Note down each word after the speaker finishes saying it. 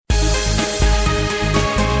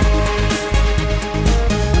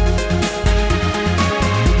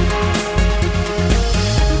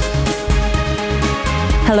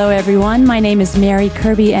Hello, everyone. My name is Mary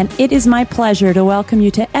Kirby, and it is my pleasure to welcome you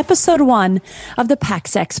to episode 1 of the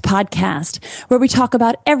PaxX podcast, where we talk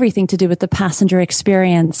about everything to do with the passenger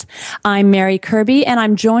experience. I'm Mary Kirby, and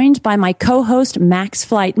I'm joined by my co-host, Max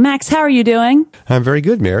Flight. Max, how are you doing? I'm very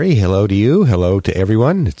good, Mary. Hello to you. Hello to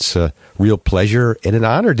everyone. It's a real pleasure and an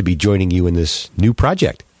honor to be joining you in this new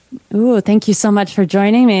project. Ooh, thank you so much for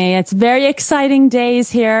joining me. It's very exciting days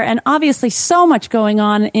here, and obviously so much going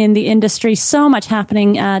on in the industry, so much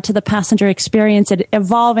happening to the passenger experience, and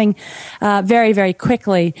evolving very, very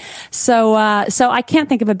quickly. So I can't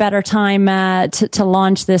think of a better time to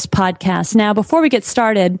launch this podcast. Now, before we get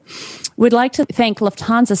started, we'd like to thank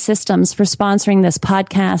Lufthansa Systems for sponsoring this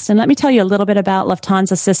podcast. And let me tell you a little bit about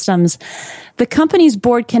Lufthansa Systems. The company's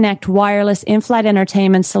Board Connect wireless in-flight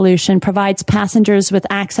entertainment solution provides passengers with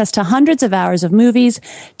access to hundreds of hours of movies,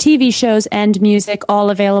 TV shows, and music,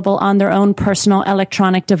 all available on their own personal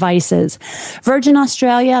electronic devices. Virgin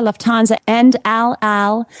Australia, Lufthansa, and Al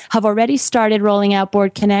Al have already started rolling out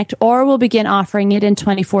Board Connect or will begin offering it in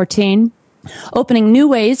 2014. Opening new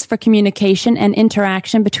ways for communication and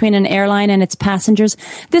interaction between an airline and its passengers,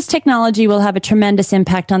 this technology will have a tremendous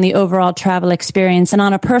impact on the overall travel experience. And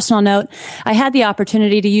on a personal note, I had the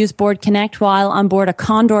opportunity to use Board Connect while on board a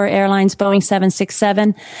Condor Airlines Boeing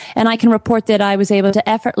 767, and I can report that I was able to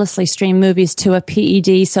effortlessly stream movies to a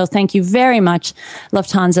PED, so thank you very much,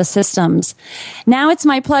 Lufthansa Systems. Now it's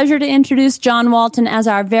my pleasure to introduce John Walton as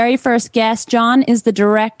our very first guest. John is the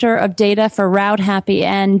Director of Data for Routehappy,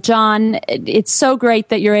 and John, it's so great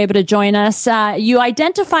that you're able to join us. You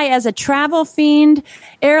identify as a travel fiend,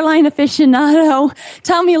 airline aficionado.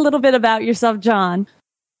 Tell me a little bit about yourself, John.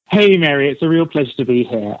 Hey, Mary. It's a real pleasure to be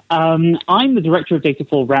here. I'm the Director of Data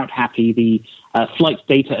for Routehappy, the flight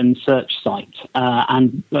data and search site.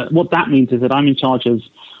 And what that means is that I'm in charge of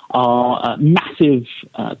our massive,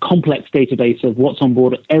 complex database of what's on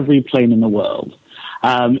board every plane in the world.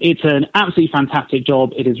 It's an absolutely fantastic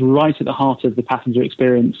job. It is right at the heart of the passenger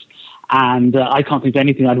experience. And I can't think of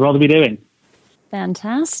anything I'd rather be doing.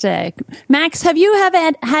 Fantastic. Max, have you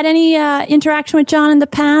had any interaction with John in the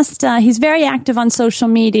past? He's very active on social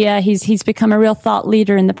media. He's become a real thought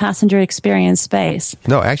leader in the passenger experience space.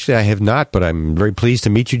 No, actually, I have not, but I'm very pleased to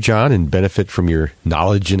meet you, John, and benefit from your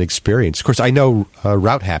knowledge and experience. Of course, I know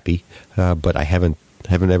Routehappy, but I haven't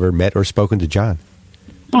ever met or spoken to John.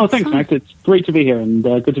 Oh, thanks, Max. It's great to be here, and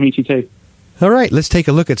good to meet you too. All right, let's take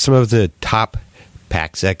a look at some of the top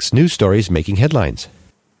PaxX news stories making headlines.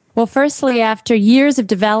 Well, firstly, after years of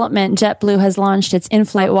development, JetBlue has launched its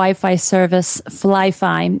in-flight Wi-Fi service,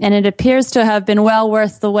 FlyFi, and it appears to have been well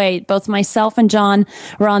worth the wait. Both myself and John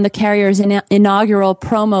were on the carrier's inaugural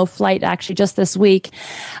promo flight, actually, just this week.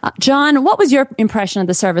 John, what was your impression of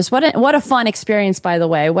the service? What a fun experience, by the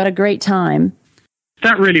way. What a great time.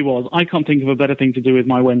 That really was. I can't think of a better thing to do with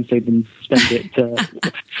my Wednesday than spend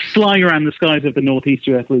it flying around the skies of the Northeast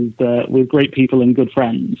US with great people and good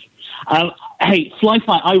friends. Hey,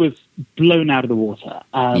 FlyFi, I was blown out of the water.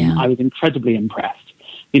 I was incredibly impressed.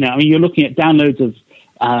 You're looking at downloads of,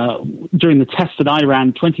 during the test that I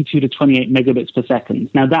ran, 22 to 28 megabits per second.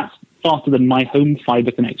 Now, that's faster than my home fiber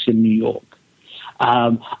connection in New York.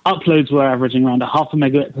 Uploads were averaging around 0.5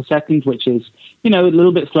 megabit per second, which is, a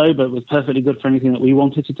little bit slow, but was perfectly good for anything that we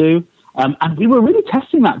wanted to do. And we were really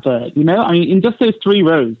testing that bird, in just those 3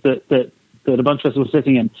 rows that a bunch of us were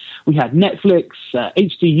sitting in. We had Netflix,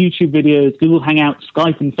 HD YouTube videos, Google Hangouts,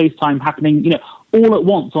 Skype and FaceTime happening, all at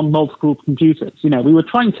once on multiple computers. We were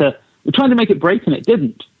trying to make it break and it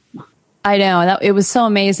didn't. I know. It was so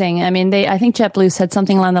amazing. I mean, I think JetBlue said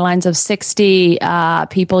something along the lines of 60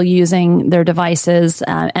 people using their devices.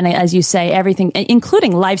 And as you say, everything,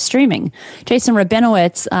 including live streaming. Jason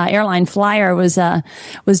Rabinowitz, airline flyer, was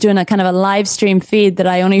doing a kind of a live stream feed that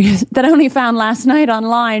I only found last night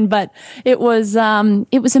online. But it was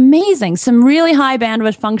amazing. Some really high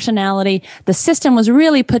bandwidth functionality. The system was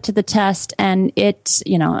really put to the test, and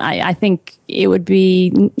I think it would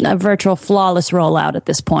be a virtual flawless rollout at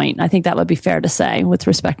this point. I think that would be fair to say with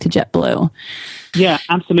respect to JetBlue. Yeah,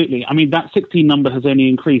 absolutely. I mean, that 16 number has only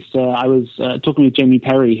increased. I was talking with Jamie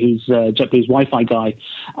Perry, who's JetBlue's Wi-Fi guy,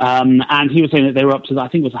 and he was saying that they were up to, I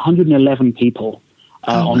think it was 111 people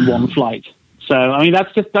on one flight. So, I mean,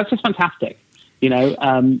 that's just fantastic.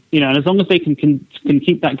 And as long as they can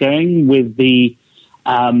keep that going with the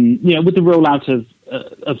with the rollout of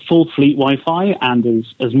full fleet Wi-Fi and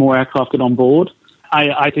as more aircraft get on board,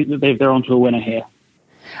 I think that they're onto a winner here.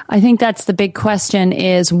 I think that's the big question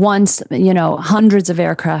is once, hundreds of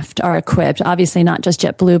aircraft are equipped, obviously not just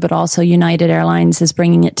JetBlue, but also United Airlines is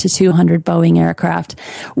bringing it to 200 Boeing aircraft.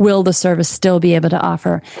 Will the service still be able to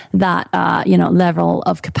offer that, level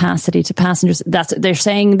of capacity to passengers? They're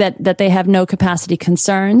saying that they have no capacity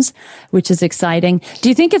concerns, which is exciting. Do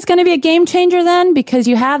you think it's going to be a game changer then? Because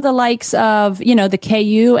you have the likes of, the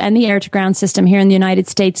KU and the air-to-ground system here in the United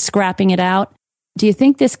States scrapping it out. Do you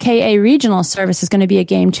think this KA regional service is going to be a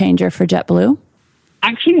game changer for JetBlue?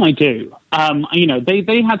 Actually, I do.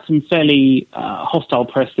 They had some fairly hostile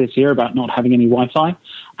press this year about not having any Wi-Fi.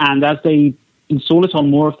 And as they install it on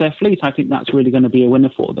more of their fleet, I think that's really going to be a winner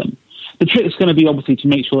for them. The trick is going to be obviously to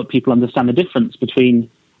make sure that people understand the difference between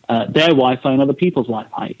their Wi-Fi and other people's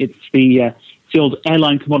Wi-Fi. It's the old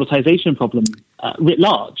airline commoditization problem writ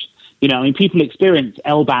large. People experience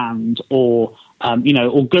L-band or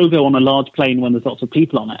go on a large plane when there's lots of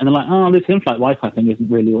people on it. And they're like, oh, this in-flight Wi-Fi thing isn't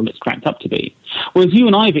really all it's cracked up to be. Whereas you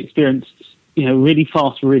and I have experienced, really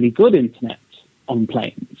fast, really good internet on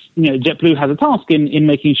planes. JetBlue has a task in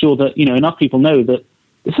making sure that, enough people know that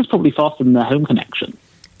this is probably faster than their home connection.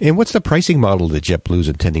 And what's the pricing model that JetBlue is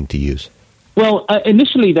intending to use? Well,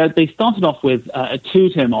 initially they started off with a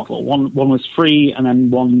two-tier model. One was free, and then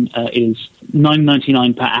one is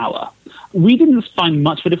 $9.99 per hour. We didn't find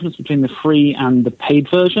much of a difference between the free and the paid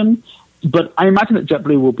version, but I imagine that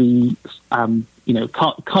JetBlue will be,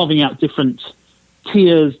 carving out different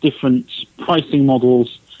tiers, different pricing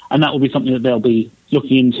models, and that will be something that they'll be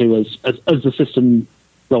looking into as the system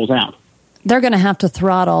rolls out. They're going to have to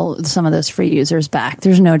throttle some of those free users back.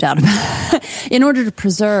 There's no doubt about it, in order to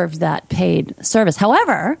preserve that paid service.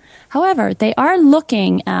 However, they are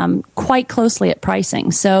looking quite closely at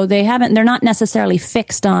pricing. So they're not necessarily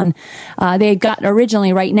fixed on, they got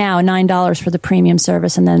originally right now $9 for the premium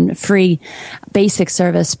service and then free basic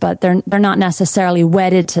service, but they're not necessarily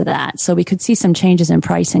wedded to that. So we could see some changes in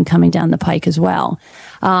pricing coming down the pike as well.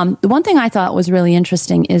 The one thing I thought was really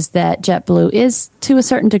interesting is that JetBlue is, to a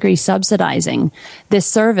certain degree, subsidizing this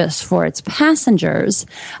service for its passengers.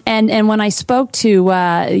 And when I spoke to,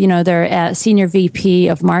 their senior VP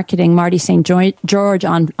of marketing, Marty St. George,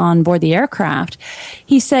 on board the aircraft,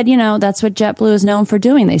 he said, that's what JetBlue is known for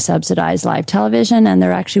doing. They subsidize live television, and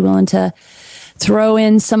they're actually willing to throw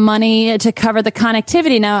in some money to cover the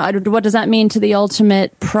connectivity. Now, what does that mean to the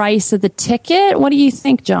ultimate price of the ticket? What do you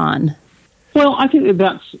think, John? Well, I think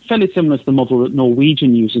that's fairly similar to the model that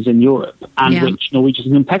Norwegian uses in Europe, and which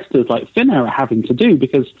Norwegian's competitors like Finnair are having to do,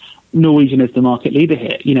 because Norwegian is the market leader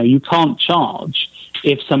here. You can't charge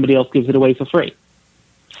if somebody else gives it away for free.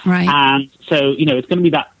 Right. And so, it's going to be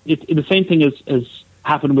that. It's the same thing as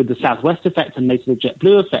happened with the Southwest effect and later the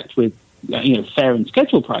JetBlue effect with, fare and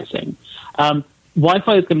schedule pricing.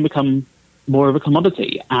 Wi-Fi is going to become more of a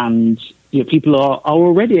commodity, and people are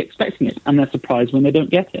already expecting it, and they're surprised when they don't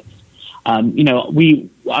get it. I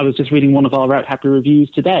was just reading one of our Routehappy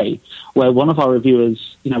reviews today, where one of our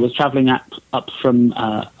reviewers, was traveling up from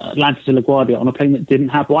Atlanta to LaGuardia on a plane that didn't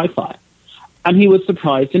have Wi-Fi, and he was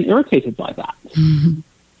surprised and irritated by that. Mm-hmm.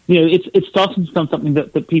 It's starting to become something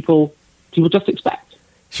that people just expect.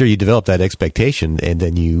 Sure, you develop that expectation, and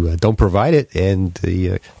then you don't provide it, and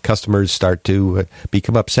the customers start to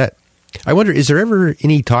become upset. I wonder, is there ever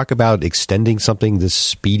any talk about extending something this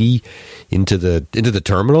speedy into the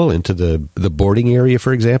terminal, into the boarding area,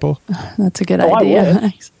 for example? That's a good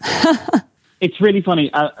idea. It's really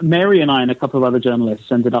funny. Mary and I and a couple of other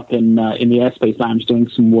journalists ended up in the airspace lounge doing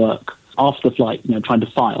some work after the flight, trying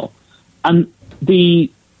to file. And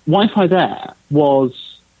the Wi-Fi there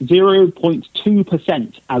was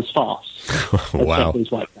 0.2% as fast as wow. JetBlue's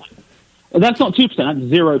Wi-Fi. That's not 2%, that's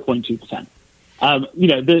 0.2%.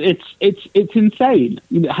 It's insane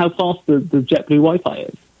how fast the JetBlue Wi-Fi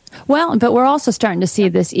is. Well, but we're also starting to see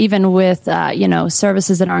this even with,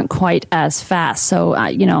 services that aren't quite as fast. So,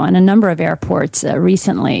 in a number of airports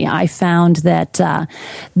recently, I found that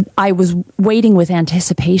I was waiting with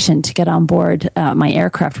anticipation to get on board my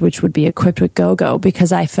aircraft, which would be equipped with GoGo,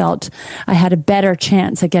 because I felt I had a better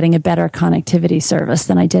chance at getting a better connectivity service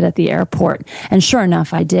than I did at the airport. And sure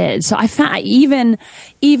enough, I did. So I found even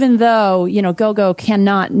though, GoGo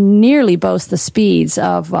cannot nearly boast the speeds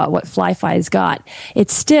of what FlyFi's got,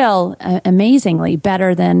 it's still amazingly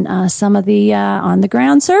better than some of the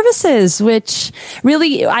on-the-ground services, which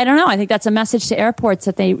really, I don't know, I think that's a message to airports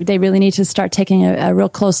that they really need to start taking a real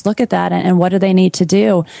close look at that, and what do they need to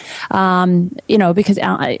do, because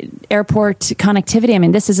airport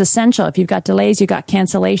connectivity, this is essential. If you've got delays, you've got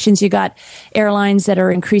cancellations, you've got airlines that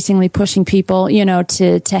are increasingly pushing people,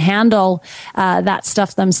 to handle that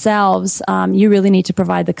stuff themselves. You really need to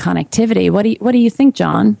provide the connectivity. What do you think,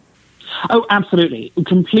 John? Oh, absolutely.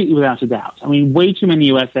 Completely without a doubt. I mean, way too many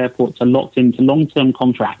US airports are locked into long-term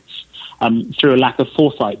contracts through a lack of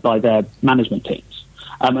foresight by their management teams.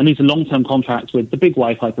 And these are long-term contracts with the big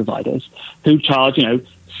Wi-Fi providers who charge,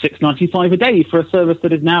 $6.95 a day for a service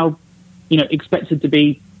that is now, expected to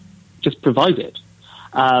be just provided.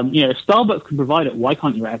 If Starbucks can provide it, why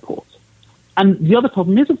can't your airport? And the other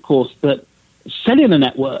problem is, of course, that cellular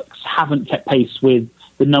networks haven't kept pace with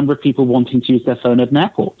the number of people wanting to use their phone at an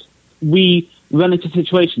airport. We run into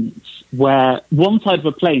situations where one side of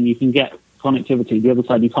a plane you can get connectivity, the other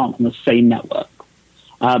side you can't on the same network.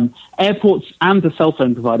 Airports and the cell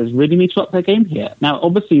phone providers really need to up their game here. Now,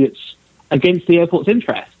 obviously, it's against the airport's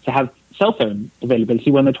interest to have cell phone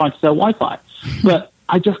availability when they're trying to sell Wi-Fi. But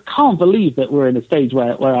I just can't believe that we're in a stage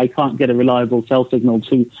where I can't get a reliable cell signal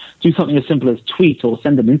to do something as simple as tweet or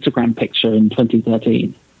send an Instagram picture in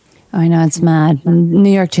 2013. I know, it's mad.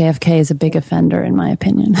 New York JFK is a big offender, in my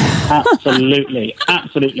opinion. Absolutely.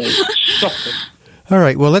 Shocking. All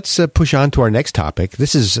right, well, let's push on to our next topic.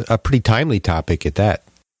 This is a pretty timely topic at that.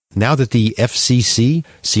 Now that the FCC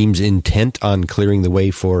seems intent on clearing the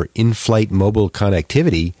way for in-flight mobile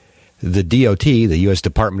connectivity, the DOT, the U.S.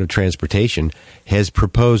 Department of Transportation, has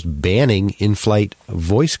proposed banning in-flight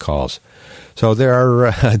voice calls. So there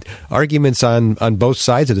are arguments on both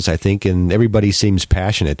sides of this, I think, and everybody seems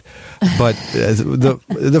passionate. But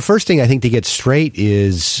the first thing I think to get straight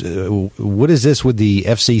is what is this with the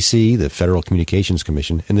FCC, the Federal Communications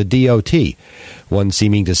Commission, and the DOT? One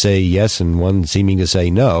seeming to say yes and one seeming to say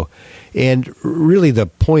no. And really the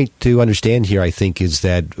point to understand here, I think, is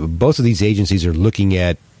that both of these agencies are looking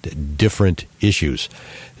at different issues.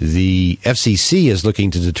 The FCC is looking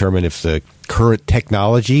to determine if the current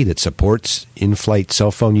technology that supports in-flight cell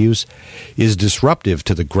phone use is disruptive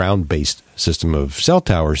to the ground-based system of cell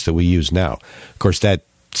towers that we use now. Of course, that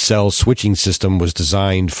cell switching system was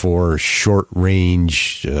designed for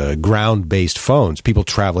short-range, ground-based phones, people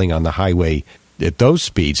traveling on the highway at those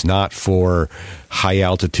speeds, not for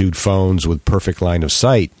high-altitude phones with perfect line of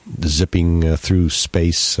sight zipping through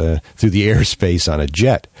space, through the airspace on a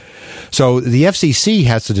jet. So the FCC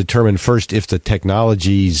has to determine first if the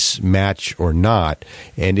technologies match or not,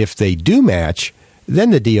 and if they do match, then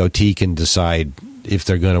the DOT can decide if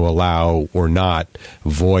they're going to allow or not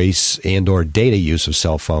voice and or data use of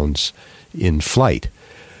cell phones in flight.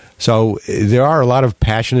 So there are a lot of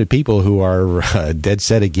passionate people who are dead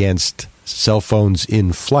set against cell phones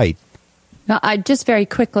in flight. I just very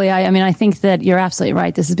quickly, I think that you're absolutely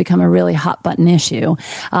right. This has become a really hot button issue.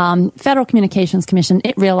 Federal Communications Commission,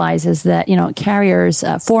 it realizes that, carriers,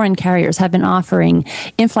 foreign carriers have been offering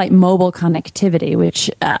in-flight mobile connectivity,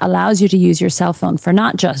 which allows you to use your cell phone for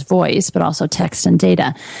not just voice, but also text and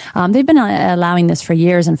data. They've been allowing this for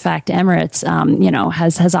years. In fact, Emirates,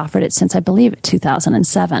 has offered it since, I believe,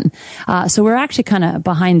 2007. So we're actually kind of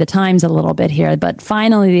behind the times a little bit here. But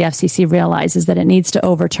finally, the FCC realizes that it needs to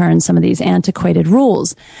overturn some of these antiquated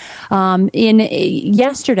rules.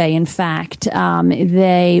 Yesterday, in fact,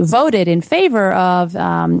 they voted in favor of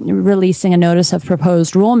releasing a notice of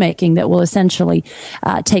proposed rulemaking that will essentially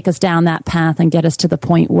take us down that path and get us to the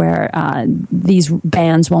point where these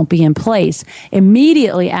bans won't be in place.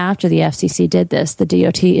 Immediately after the FCC did this, the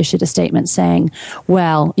DOT issued a statement saying,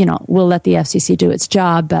 well, we'll let the FCC do its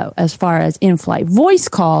job, but as far as in-flight voice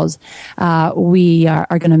calls, we are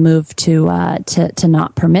going to move to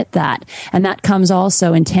not permit that. And that comes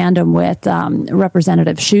also in tandem with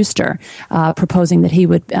Representative Schuster proposing that he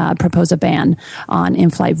would propose a ban on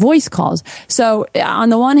in-flight voice calls. So on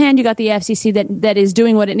the one hand, you got the FCC that is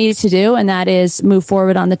doing what it needs to do, and that is move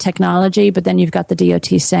forward on the technology. But then you've got the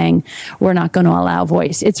DOT saying we're not going to allow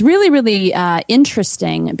voice. It's really, really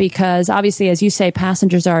interesting because obviously, as you say,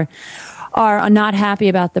 passengers are not happy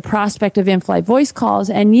about the prospect of in-flight voice calls,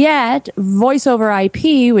 and yet voice over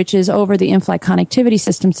IP, which is over the in-flight connectivity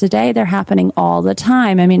systems today, they're happening all the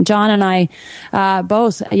time. I mean, John and I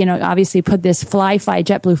both, obviously put this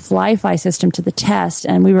JetBlue FlyFi system to the test,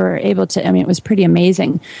 and we were able to, it was pretty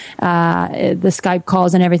amazing, the Skype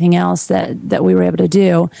calls and everything else that we were able to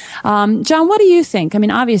do. John, what do you think? I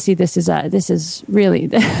mean, obviously this is really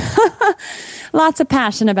lots of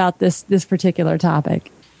passion about this particular topic.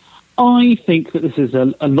 I think that this is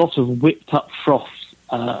a lot of whipped up froth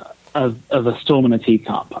of a storm in a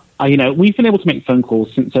teacup. We've been able to make phone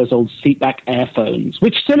calls since those old seatback air phones,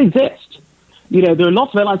 which still exist. There are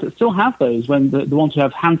lots of airlines that still have those when the ones who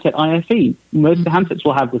have handset IFE. Most of the handsets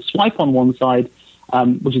will have the swipe on one side,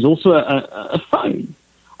 which is also a phone.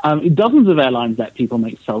 Dozens of airlines let people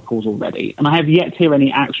make cell calls already, and I have yet to hear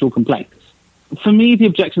any actual complaints. for me, the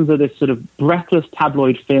objections are this sort of breathless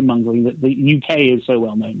tabloid fear-mongering that the UK is so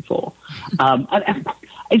well known for. And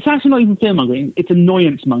it's actually not even fear-mongering, it's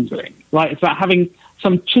annoyance-mongering, right? It's about having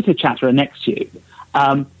some chitter-chatterer next to you.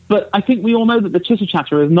 But I think we all know that the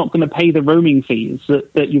chitter-chatterer is not going to pay the roaming fees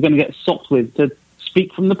that you're going to get socked with to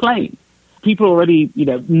speak from the plane. People already,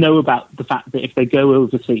 know about the fact that if they go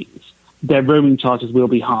overseas, their roaming charges will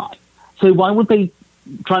be high. So why would they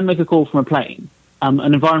try and make a call from a plane,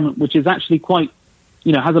 an environment which is actually quite,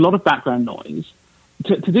 has a lot of background noise,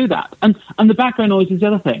 to do that? And the background noise is the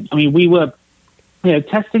other thing. I mean, we were,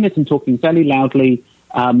 testing it and talking fairly loudly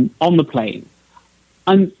on the plane.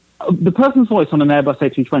 And the person's voice on an Airbus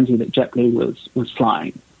A220 that JetBlue was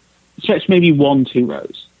flying stretched maybe 1-2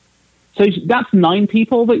 rows. So that's 9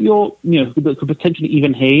 people that that could potentially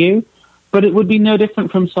even hear you. But it would be no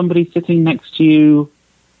different from somebody sitting next to you,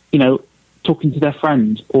 talking to their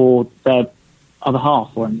friend or their other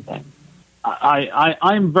half or anything.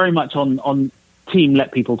 I'm very much on team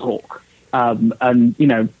let people talk.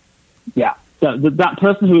 That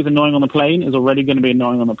person who is annoying on the plane is already going to be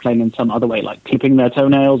annoying on the plane in some other way, like clipping their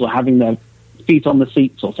toenails or having their feet on the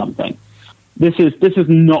seats or something. This is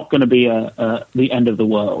not going to be the end of the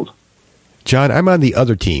world. John, I'm on the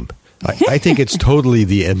other team. I think it's totally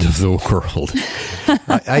the end of the world.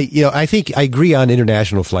 I think I agree on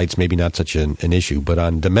international flights, maybe not such an issue, but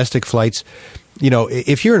on domestic flights,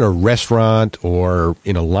 if you're in a restaurant or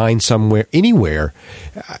in a line somewhere, anywhere,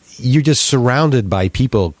 you're just surrounded by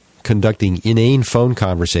people conducting inane phone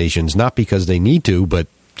conversations, not because they need to, but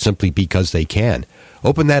simply because they can.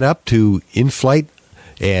 Open that up to Inflight,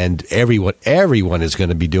 and everyone is going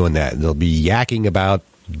to be doing that. They'll be yakking about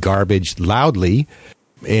garbage loudly,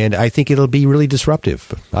 and I think it'll be really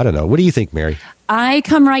disruptive. I don't know. What do you think, Mary? I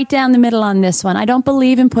come right down the middle on this one. I don't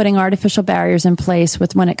believe in putting artificial barriers in place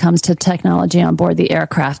when it comes to technology on board the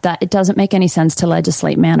aircraft. That it doesn't make any sense to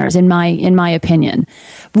legislate manners, in my opinion.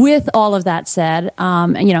 With all of that said,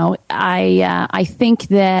 I think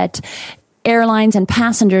that airlines and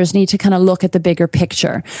passengers need to kind of look at the bigger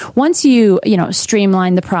picture. Once you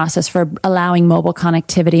streamline the process for allowing mobile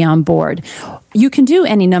connectivity on board, you can do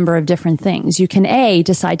any number of different things. You can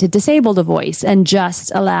decide to disable the voice and just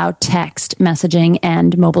allow text messaging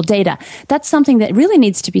and mobile data. That's something that really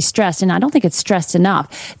needs to be stressed, and I don't think it's stressed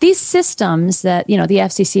enough. These systems that the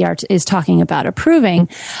FCC is talking about approving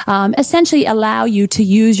essentially allow you to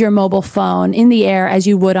use your mobile phone in the air as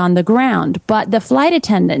you would on the ground, but the flight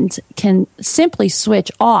attendant can simply switch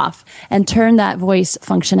off and turn that voice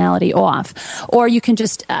functionality off, or you can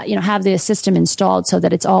just have the system installed so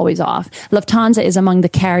that it's always off. Lufthansa is among the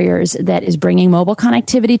carriers that is bringing mobile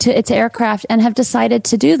connectivity to its aircraft and have decided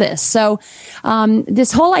to do this. So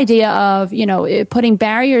this whole idea of putting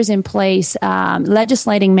barriers in place,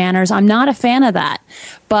 legislating manners, I'm not a fan of that.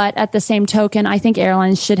 But at the same token, I think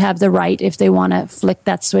airlines should have the right, if they want to flick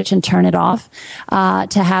that switch and turn it off,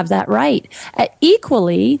 to have that right.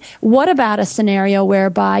 Equally, what about a scenario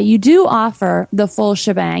whereby you do offer the full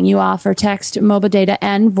shebang? You offer text, mobile data,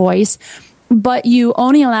 and voice, but you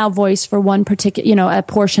only allow voice for one particular, a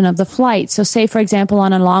portion of the flight. So say, for example,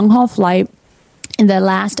 on a long-haul flight, in the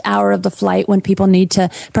last hour of the flight, when people need to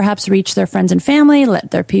perhaps reach their friends and family,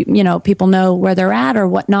 let their people know where they're at or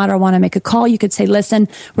whatnot, or want to make a call, you could say, listen,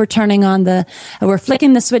 we're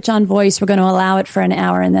flicking the switch on voice. We're going to allow it for an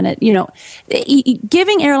hour. And then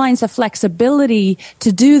giving airlines the flexibility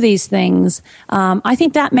to do these things, I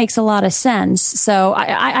think that makes a lot of sense. So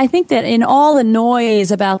I think that in all the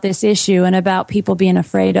noise about this issue and about people being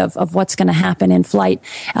afraid of what's going to happen in flight,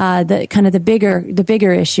 the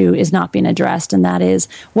bigger issue is not being addressed. And that is,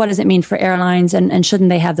 what does it mean for airlines, and shouldn't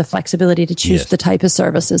they have the flexibility to choose the type of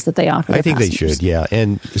services that they offer? I think they should, yeah.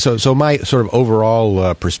 And so my sort of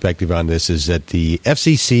overall perspective on this is that the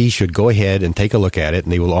FCC should go ahead and take a look at it,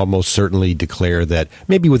 and they will almost certainly declare that,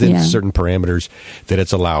 maybe within certain parameters, that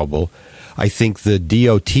it's allowable. I think the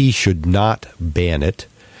DOT should not ban it.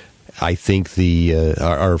 I think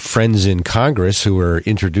our friends in Congress who are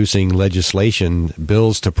introducing legislation,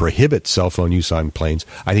 bills to prohibit cell phone use on planes,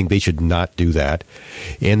 I think they should not do that.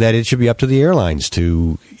 And that it should be up to the airlines,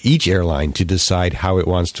 each airline, to decide how it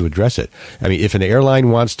wants to address it. I mean, if an airline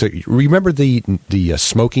wants to, remember the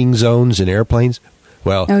smoking zones in airplanes?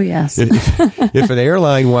 Well, oh, yes. if an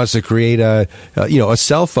airline wants to create a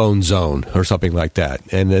cell phone zone or something like that,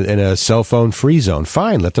 and a cell phone free zone,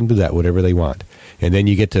 fine, let them do that, whatever they want. And then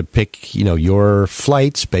you get to pick, your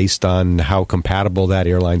flights based on how compatible that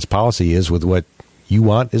airline's policy is with what you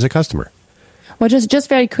want as a customer. Well, just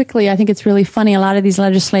very quickly, I think it's really funny. A lot of these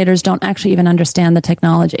legislators don't actually even understand the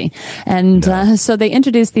technology. And so they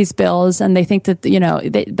introduce these bills and they think that,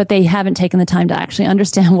 but they haven't taken the time to actually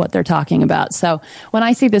understand what they're talking about. So when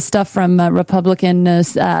I see this stuff from Republican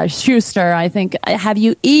Schuster, I think, have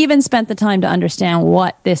you even spent the time to understand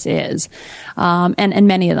what this is? And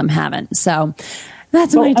many of them haven't. So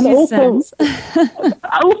that's my 2 cents.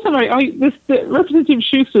 Representative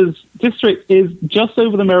Schuster's district is just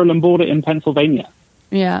over the Maryland border in Pennsylvania.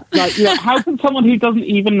 Yeah. How can someone who doesn't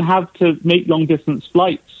even have to make long distance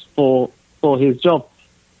flights for his job,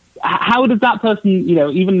 how does that person,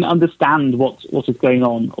 even understand what is going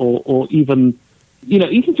on, or even,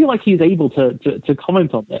 even feel like he's able to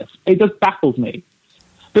comment on this? It just baffles me.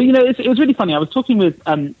 But it was really funny. I was talking with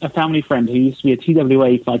a family friend who used to be a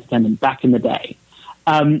TWA flight attendant back in the day.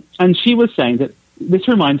 And she was saying that this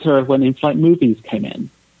reminds her of when in-flight movies came in.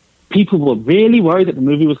 People were really worried that the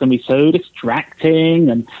movie was going to be so distracting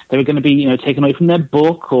and they were going to be, taken away from their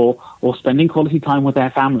book or spending quality time with their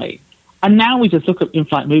family. And now we just look at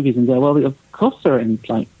in-flight movies and go, well, of course there are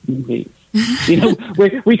in-flight movies.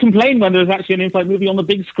 We complain when there's actually an in-flight movie on the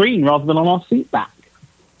big screen rather than on our seat back.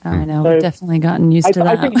 I know, we've definitely gotten used to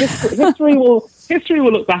that. I think history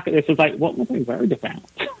will look back at this as like, what were they worried about?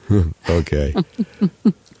 Okay.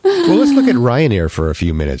 Well, let's look at Ryanair for a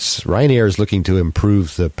few minutes. Ryanair is looking to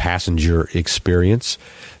improve the passenger experience.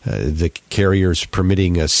 The carrier's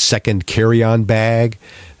permitting a second carry-on bag.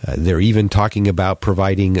 They're even talking about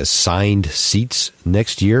providing assigned seats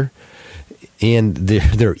next year. And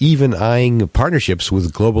they're even eyeing partnerships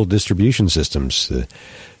with global distribution systems,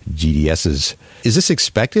 GDSs. Is this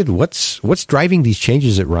expected? What's driving these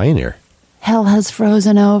changes at Ryanair? Hell has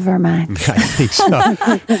frozen over, Max. I think so.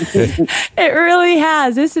 It really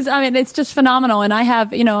has. It's just phenomenal. And I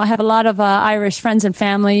have a lot of Irish friends and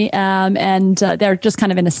family, and they're just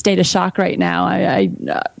kind of in a state of shock right now. I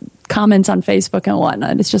comments on Facebook and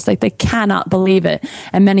whatnot. It's just like they cannot believe it.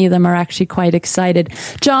 And many of them are actually quite excited.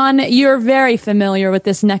 John, you're very familiar with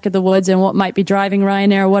this neck of the woods and what might be driving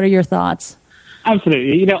Ryanair. What are your thoughts?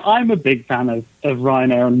 Absolutely. I'm a big fan of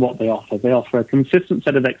Ryanair and what they offer. They offer a consistent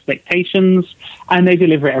set of expectations, and they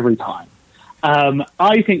deliver it every time.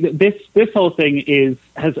 I think that this whole thing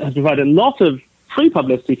has provided a lot of free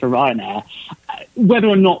publicity for Ryanair, whether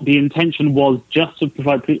or not the intention was just to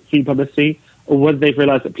provide free publicity, or whether they've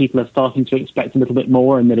realized that people are starting to expect a little bit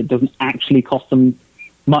more and that it doesn't actually cost them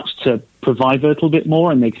much to provide a little bit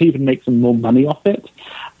more, and they can even make some more money off it.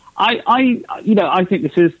 I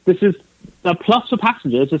think this is a plus for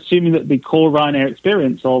passengers, assuming that the core Ryanair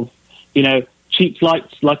experience of, cheap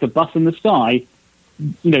flights like a bus in the sky,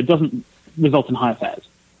 doesn't result in higher fares.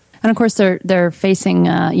 And of course, they're facing,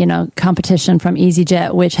 competition from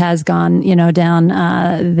EasyJet, which has gone, down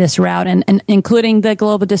this route, and including the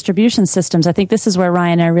global distribution systems. I think this is where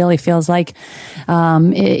Ryanair really feels like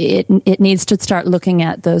it needs to start looking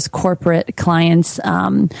at those corporate clients,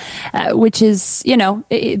 which is,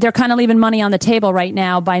 they're kind of leaving money on the table right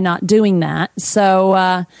now by not doing that.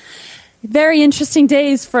 So, very interesting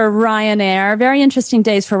days for Ryanair.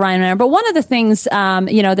 But one of the things,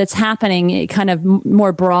 that's happening kind of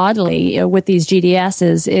more broadly with these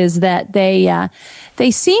GDSs is that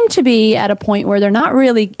they seem to be at a point where they're not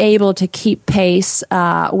really able to keep pace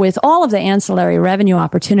with all of the ancillary revenue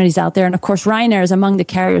opportunities out there. And of course, Ryanair is among the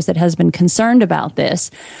carriers that has been concerned about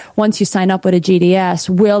this. Once you sign up with a GDS,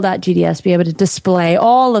 will that GDS be able to display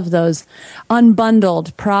all of those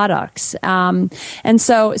unbundled products? And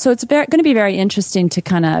so it's going to be very interesting to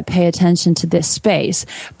kind of pay attention to this space.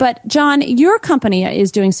 But John, your company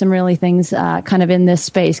is doing some really things kind of in this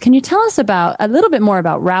space. Can you tell us a little bit more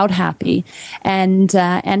about Routehappy and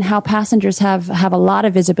how passengers have a lot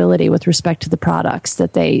of visibility with respect to the products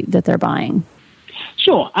that they're buying?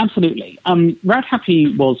 Sure, absolutely.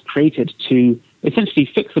 Routehappy was created to essentially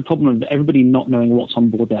fix the problem of everybody not knowing what's on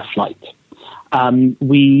board their flight.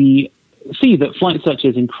 We see that flight search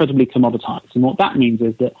is incredibly commoditized, and what that means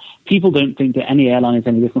is that people don't think that any airline is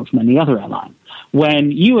any different from any other airline.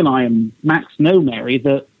 When you and I and Max know, Mary,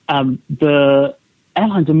 that the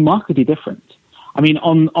airlines are markedly different. I mean,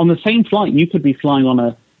 on the same flight, you could be flying on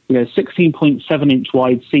a 16.7-inch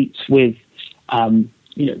wide seat with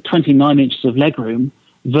 29 inches of legroom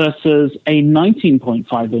versus a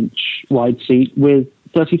 19.5-inch wide seat with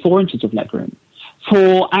 34 inches of legroom,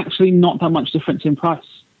 for actually not that much difference in price.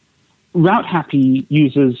 Routehappy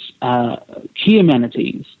uses key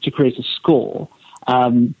amenities to create a score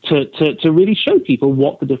to really show people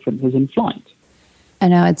what the difference is in flight. I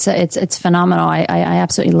know it's phenomenal. I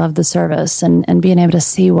absolutely love the service and being able to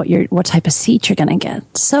see what type of seat you're going to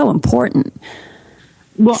get. So important.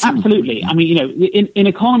 Well, absolutely. I mean, in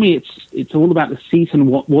economy, it's all about the seat and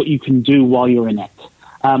what you can do while you're in it.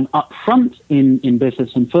 Up front in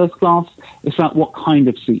business and first class, it's about what kind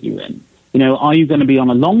of seat you're in. Are you going to be on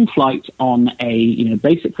a long flight on a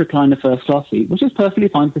basic recliner first class seat, which is perfectly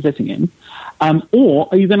fine for sitting in, or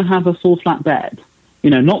are you going to have a full flat bed?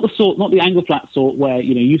 Not the angle flat sort where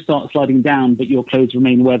you start sliding down, but your clothes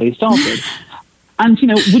remain where they started. And,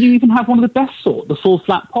 would you even have one of the best sort, the full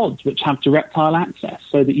flat pods, which have direct aisle access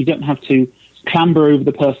so that you don't have to clamber over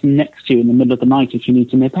the person next to you in the middle of the night if you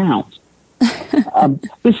need to nip out?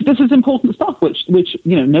 This is important stuff, which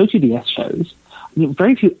no GDS shows.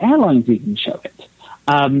 Very few airlines even show it.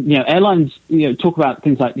 Airlines, talk about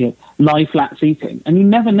things like, lie flat seating, and you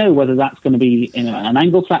never know whether that's going to be, an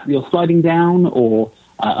angle flat that you're sliding down, or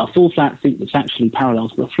a full flat seat that's actually parallel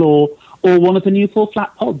to the floor, or one of the new full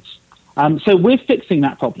flat pods. So we're fixing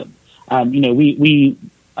that problem. We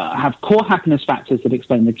have core happiness factors that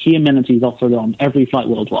explain the key amenities offered on every flight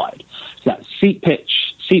worldwide. So that's seat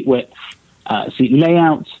pitch, seat width, seat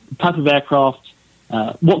layout, type of aircraft,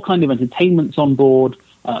 what kind of entertainment's on board,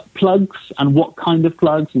 plugs and what kind of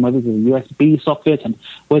plugs, and whether there's a USB socket, and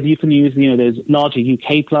whether you can use those larger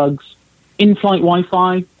UK plugs, in-flight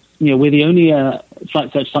Wi-Fi. We're the only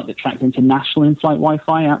flight search site that tracks international in-flight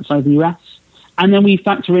Wi-Fi outside the US. And then we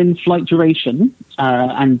factor in flight duration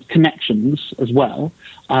and connections as well,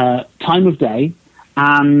 time of day,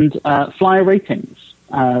 and flyer ratings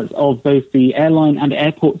of both the airline and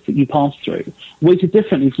airports that you pass through, weighted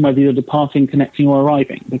differently from whether you're departing, connecting, or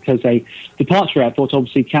arriving, because a departure airport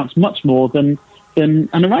obviously counts much more than an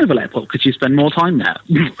arrival airport, because you spend more time there,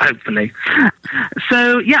 hopefully.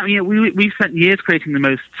 So, we've spent years creating the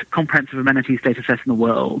most comprehensive amenities data set in the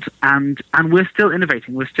world, and we're still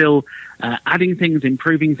innovating. We're still adding things,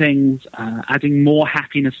 improving things, adding more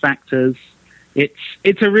happiness factors.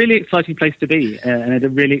 It's a really exciting place to be, and at a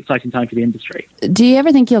really exciting time for the industry. Do you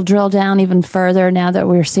ever think you'll drill down even further now that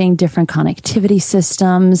we're seeing different connectivity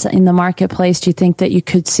systems in the marketplace? Do you think that you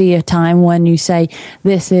could see a time when you say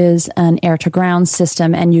this is an air-to-ground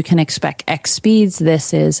system and you can expect X speeds?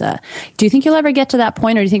 This is do you think you'll ever get to that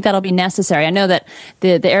point, or do you think that'll be necessary? I know that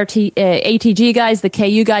the ATG guys, the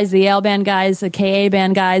KU guys, the L-band guys, the KA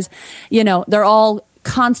band guys, they're all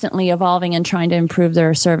constantly evolving and trying to improve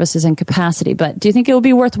their services and capacity. But do you think it will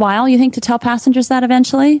be worthwhile, you think, to tell passengers that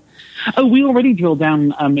eventually? Oh, we already drill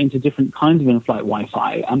down into different kinds of in-flight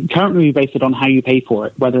Wi-Fi. Currently, we base it on how you pay for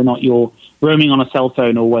it, whether or not you're roaming on a cell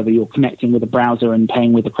phone or whether you're connecting with a browser and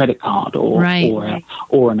paying with a credit card or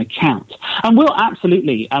an account. And we'll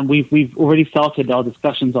absolutely, and we've already started our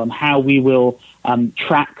discussions on how we will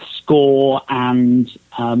track, score, and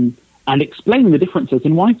explain the differences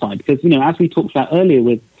in Wi-Fi, because as we talked about earlier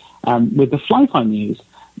with the Fly-Fi news,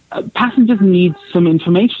 passengers need some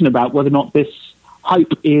information about whether or not this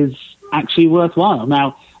hype is actually worthwhile.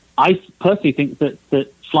 Now, I personally think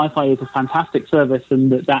that Fly-Fi is a fantastic service,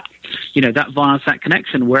 and that Viasat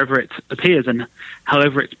connection, wherever it appears and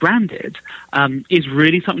however it's branded, is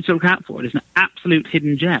really something to look out for. It is an absolute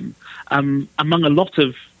hidden gem among a lot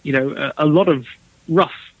of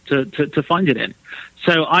rough to find it in.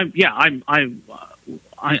 So I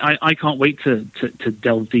can't wait to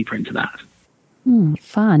delve deeper into that.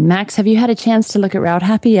 Fun. Max, have you had a chance to look at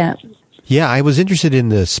Routehappy yet? Yeah, I was interested in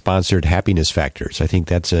the sponsored happiness factors. I think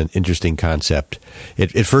that's an interesting concept.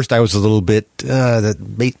 At first, I was a little bit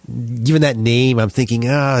given that name. I'm thinking,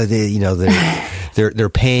 they're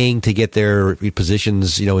paying to get their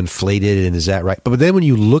positions, inflated, and is that right? But then when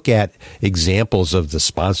you look at examples of the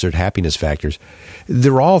sponsored happiness factors,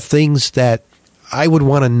 they're all things that I would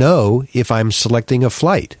want to know if I'm selecting a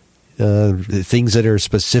flight. Things that are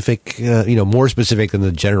specific, more specific than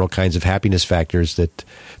the general kinds of happiness factors that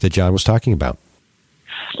John was talking about.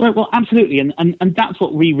 Right, well, absolutely, and that's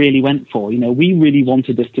what we really went for. We really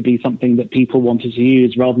wanted this to be something that people wanted to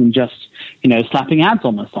use rather than just, slapping ads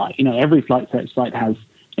on the site. Every flight search site has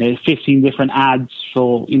 15 different ads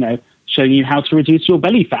for, showing you how to reduce your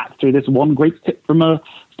belly fat through this one great tip from a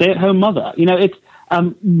stay-at-home mother.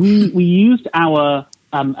 We used our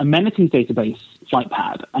amenities database,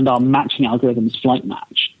 FlightPad, and our matching algorithms,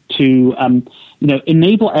 FlightMatch, to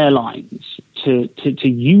enable airlines to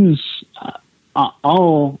use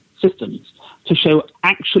our systems to show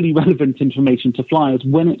actually relevant information to flyers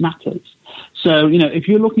when it matters. So, if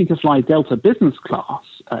you're looking to fly Delta business class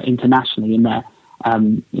internationally in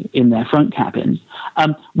their front cabin,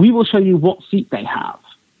 we will show you what seat they have,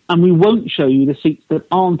 and we won't show you the seats that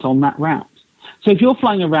aren't on that route. So if you're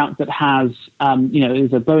flying a route that has, is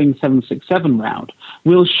a Boeing 767 route,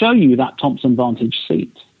 we'll show you that Thompson Vantage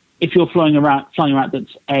seat. If you're flying a route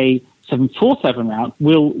that's a 747 route,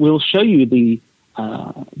 we'll show you the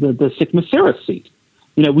Sigma Cirrus seat.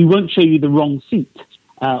 We won't show you the wrong seat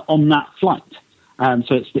on that flight.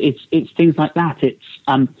 So it's things like that. It's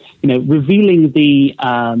revealing the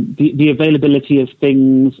availability of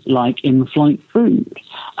things like in-flight food.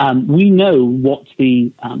 We know what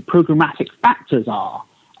the programmatic factors are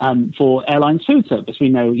for airlines food service. We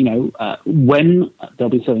know when they'll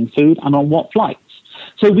be serving food and on what flights.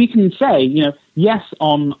 So we can say yes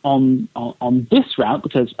on this route,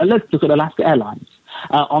 because let's look at Alaska Airlines.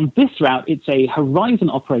 On this route, it's a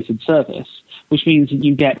Horizon-operated service, which means that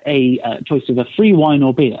you get a choice of a free wine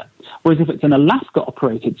or beer. Whereas if it's an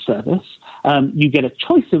Alaska-operated service, you get a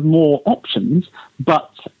choice of more options, but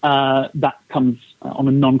that comes on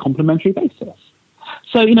a non-complimentary basis.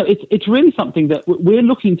 So, it's really something that we're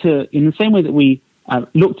looking to, in the same way that we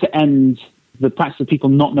look to end the practice of people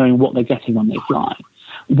not knowing what they're getting when they fly,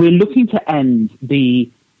 we're looking to end the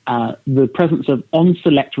presence of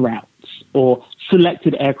on-select routes or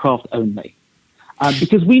selected aircraft only.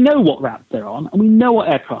 Because we know what routes they're on, and we know what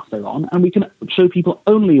aircraft they're on, and we can show people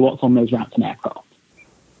only what's on those routes and aircraft.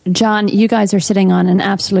 John, you guys are sitting on an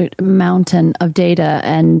absolute mountain of data,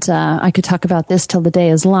 and I could talk about this till the day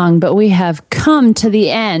is long, but we have come to the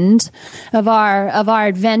end of our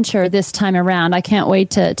adventure this time around. I can't wait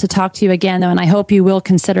to talk to you again, though, and I hope you will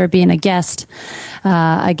consider being a guest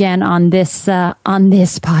again on this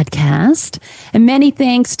podcast. And many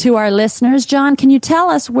thanks to our listeners. John, can you tell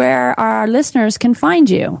us where our listeners can find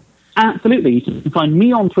you? Absolutely. You can find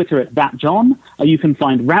me on Twitter at @thatjohn. You can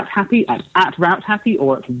find Routehappy at @Routehappy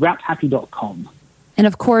or at routehappy.com. And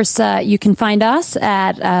of course, you can find us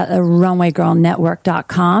at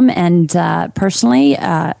runwaygirlnetwork.com, and personally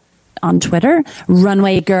on Twitter,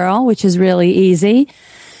 Runway Girl, which is really easy.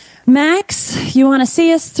 Max, you want to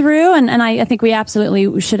see us through? And I think we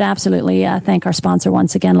should absolutely thank our sponsor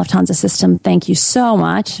once again, Lufthansa System. Thank you so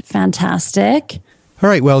much. Fantastic. All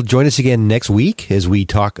right, well, join us again next week as we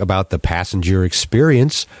talk about the passenger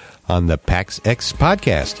experience on the PAX X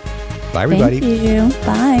podcast. Bye, everybody. Thank you.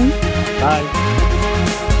 Bye. Bye.